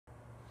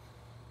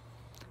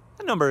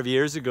A number of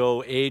years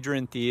ago,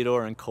 Adrian,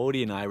 Theodore, and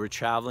Cody and I were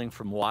traveling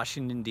from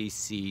Washington,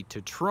 D.C. to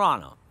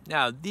Toronto.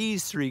 Now,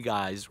 these three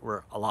guys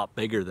were a lot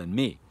bigger than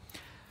me.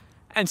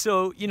 And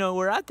so,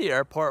 we're at the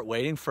airport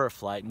waiting for a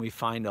flight, and we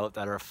find out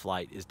that our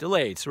flight is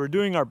delayed. So we're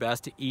doing our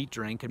best to eat,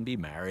 drink, and be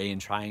merry, and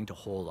trying to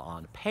hold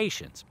on to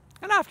patience.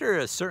 And after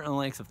a certain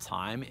length of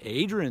time,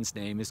 Adrian's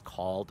name is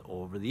called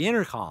over the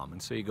intercom.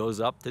 And so he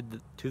goes up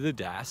to the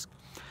desk.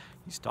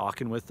 He's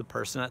talking with the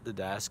person at the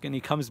desk, and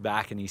he comes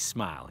back and he's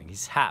smiling.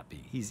 He's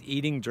happy. He's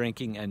eating,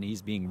 drinking, and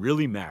he's being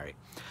really merry.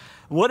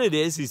 What it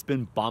is, he's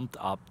been bumped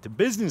up to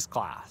business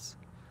class.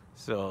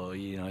 So,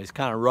 he's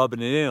kind of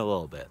rubbing it in a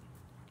little bit.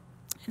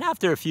 And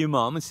after a few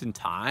moments in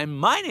time,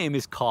 my name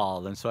is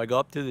called. And so I go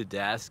up to the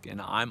desk,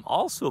 and I'm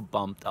also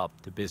bumped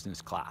up to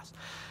business class.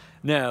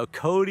 Now,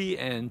 Cody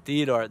and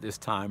Theodore at this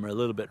time are a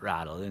little bit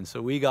rattled. And so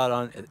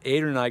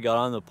Adrian and I got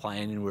on the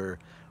plane, and we're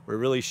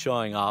really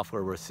showing off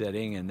where we're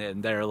sitting,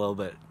 and they're a little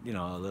bit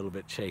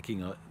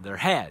shaking their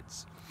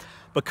heads.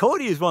 But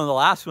Cody is one of the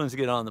last ones to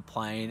get on the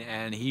plane,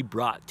 and he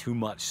brought too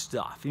much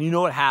stuff. And you know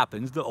what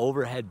happens? The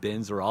overhead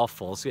bins are all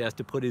full, so he has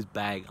to put his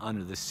bag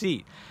under the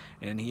seat.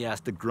 And he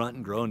has to grunt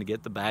and groan to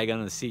get the bag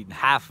under the seat, and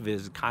half of it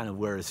is kind of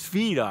where his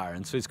feet are,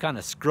 and so he's kind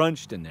of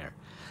scrunched in there.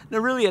 Now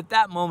really at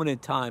that moment in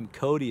time,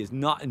 Cody is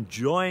not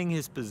enjoying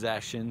his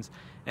possessions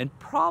and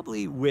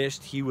probably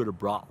wished he would have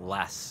brought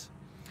less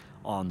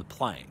on the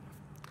plane.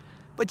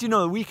 But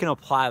we can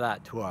apply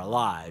that to our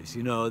lives.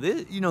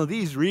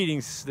 These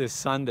readings this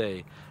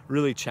Sunday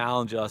really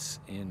challenge us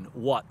in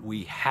what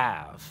we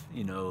have.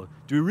 Do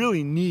we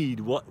really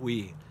need what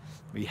we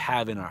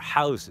have in our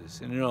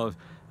houses? And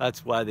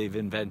that's why they've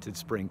invented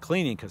spring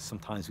cleaning, because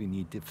sometimes we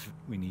need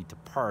to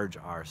purge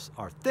our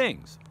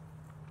things.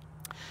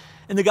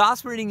 In the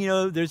gospel reading,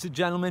 there's a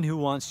gentleman who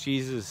wants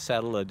Jesus to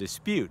settle a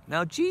dispute.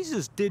 Now,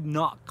 Jesus did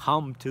not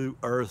come to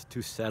earth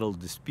to settle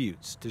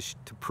disputes,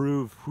 to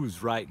prove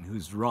who's right and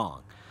who's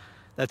wrong.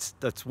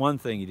 That's one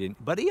thing he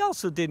didn't. But he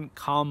also didn't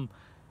come,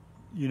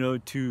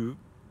 to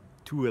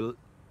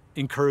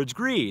encourage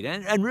greed.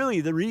 And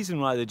really, the reason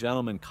why the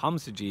gentleman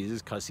comes to Jesus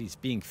is because he's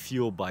being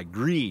fueled by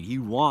greed. He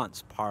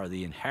wants part of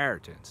the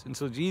inheritance. And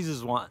so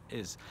Jesus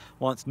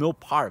wants no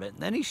part of it.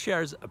 And then he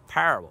shares a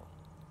parable.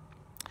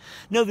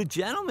 Now, the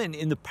gentleman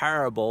in the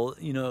parable,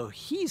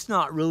 he's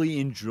not really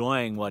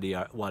enjoying what he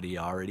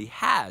already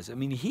has. I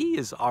mean, he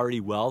is already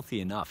wealthy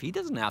enough. He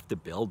doesn't have to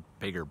build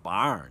bigger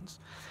barns.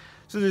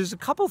 So there's a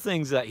couple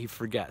things that he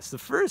forgets. The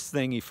first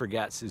thing he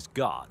forgets is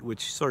God,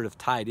 which sort of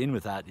tied in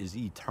with that is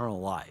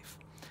eternal life.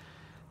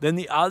 Then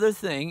the other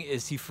thing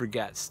is he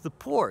forgets the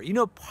poor.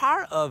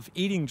 Part of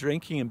eating,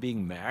 drinking, and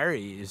being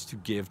merry is to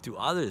give to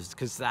others,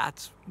 because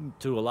that's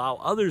to allow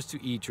others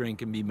to eat,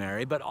 drink, and be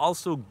merry, but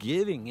also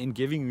giving. In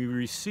giving we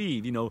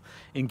receive.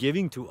 In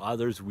giving to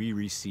others we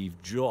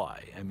receive joy.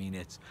 I mean,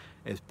 it's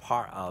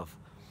part of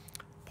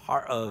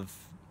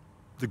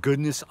the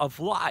goodness of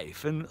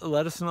life, and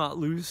let us not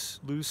lose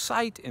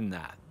sight in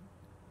that.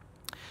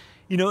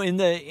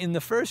 In the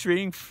first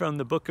reading from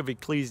the book of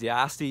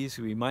Ecclesiastes,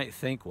 we might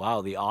think,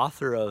 wow, the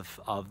author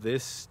of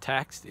this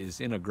text is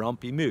in a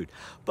grumpy mood.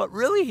 But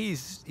really,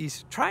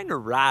 he's trying to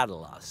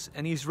rattle us,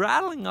 and he's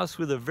rattling us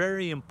with a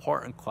very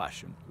important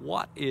question.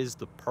 What is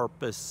the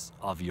purpose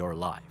of your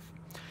life?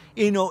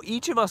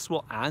 Each of us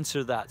will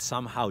answer that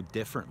somehow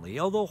differently,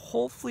 although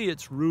hopefully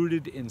it's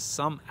rooted in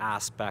some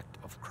aspect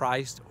of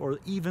Christ, or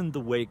even the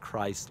way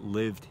Christ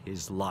lived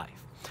his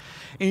life.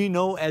 And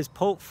as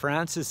Pope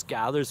Francis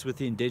gathers with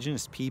the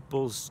indigenous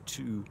peoples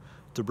to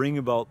bring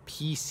about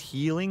peace,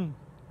 healing,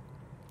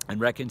 and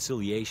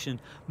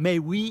reconciliation, may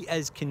we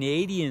as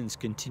Canadians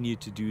continue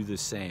to do the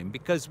same,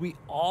 because we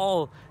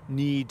all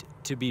need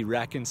to be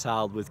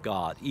reconciled with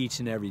God each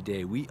and every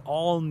day. We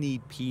all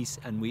need peace,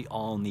 and we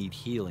all need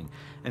healing.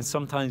 And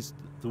sometimes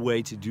the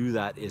way to do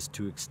that is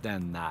to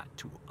extend that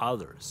to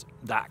others.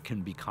 That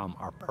can become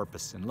our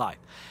purpose in life.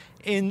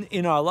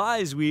 In our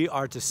lives, we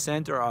are to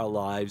center our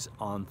lives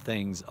on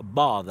things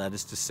above, that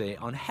is to say,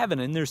 on heaven.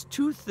 And there's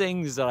two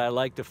things that I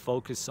like to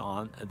focus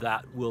on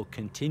that will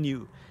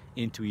continue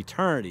into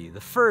eternity.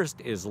 The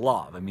first is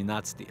love. I mean,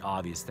 that's the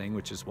obvious thing,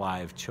 which is why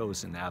I've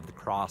chosen to have the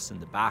cross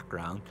in the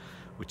background,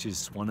 which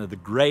is one of the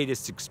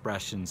greatest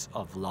expressions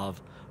of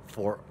love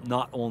for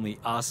not only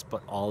us,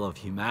 but all of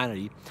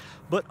humanity,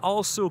 but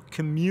also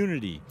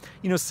community.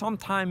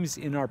 Sometimes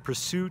in our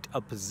pursuit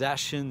of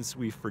possessions,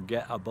 we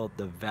forget about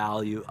the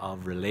value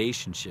of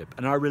relationship,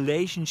 and our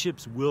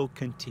relationships will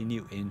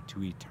continue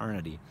into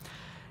eternity.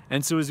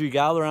 And so as we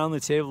gather around the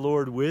table,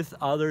 Lord, with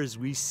others,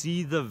 we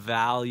see the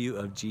value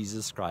of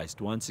Jesus Christ.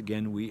 Once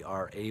again, we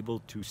are able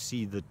to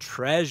see the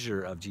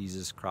treasure of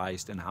Jesus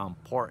Christ and how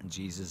important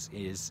Jesus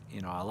is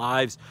in our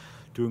lives,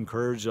 to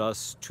encourage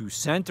us to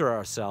center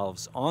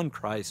ourselves on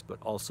Christ, but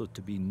also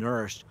to be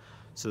nourished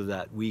so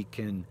that we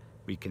can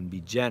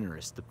be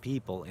generous to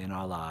people in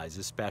our lives,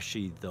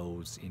 especially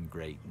those in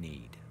great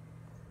need.